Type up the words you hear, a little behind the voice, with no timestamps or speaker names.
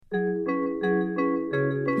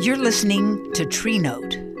You're listening to Tree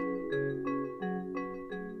Note.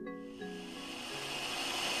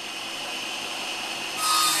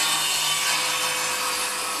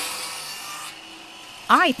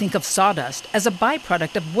 I think of sawdust as a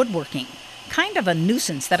byproduct of woodworking, kind of a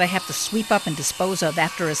nuisance that I have to sweep up and dispose of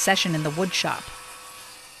after a session in the woodshop.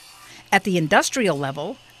 At the industrial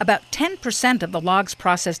level, about 10% of the logs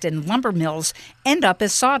processed in lumber mills end up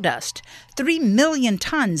as sawdust, 3 million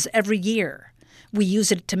tons every year. We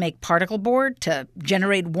use it to make particle board, to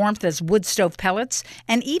generate warmth as wood stove pellets,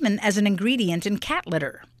 and even as an ingredient in cat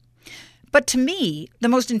litter. But to me, the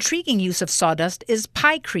most intriguing use of sawdust is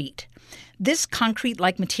piecrete. This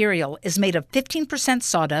concrete-like material is made of 15%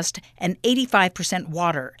 sawdust and 85%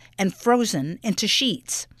 water and frozen into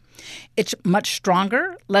sheets. It's much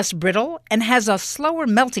stronger, less brittle, and has a slower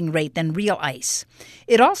melting rate than real ice.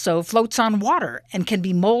 It also floats on water and can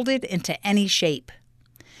be molded into any shape.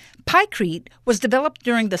 Piecrete was developed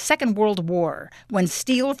during the Second World War, when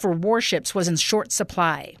steel for warships was in short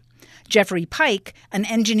supply. Geoffrey Pike, an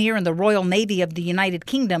engineer in the Royal Navy of the United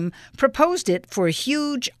Kingdom, proposed it for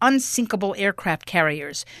huge, unsinkable aircraft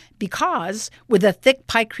carriers because, with a thick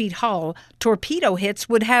piecrete hull, torpedo hits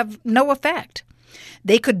would have no effect.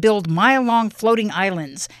 They could build mile-long floating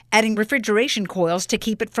islands, adding refrigeration coils to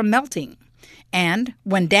keep it from melting. And,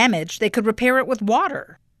 when damaged, they could repair it with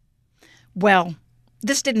water. Well,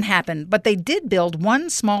 this didn't happen, but they did build one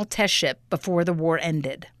small test ship before the war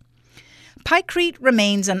ended. Piecrete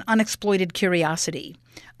remains an unexploited curiosity.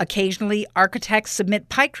 Occasionally, architects submit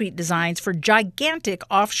piecrete designs for gigantic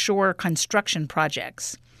offshore construction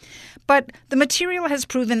projects. But the material has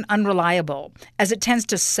proven unreliable, as it tends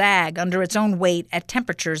to sag under its own weight at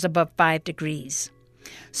temperatures above 5 degrees.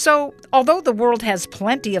 So, although the world has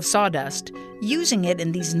plenty of sawdust, using it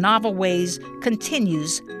in these novel ways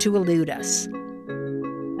continues to elude us.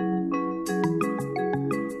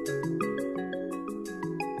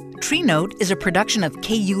 Tree Note is a production of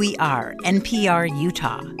KUER, NPR,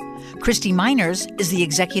 Utah. Christy Miners is the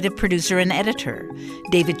executive producer and editor.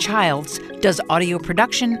 David Childs does audio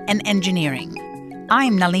production and engineering.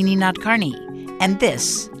 I'm Nalini Nadkarni, and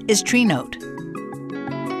this is Tree Note.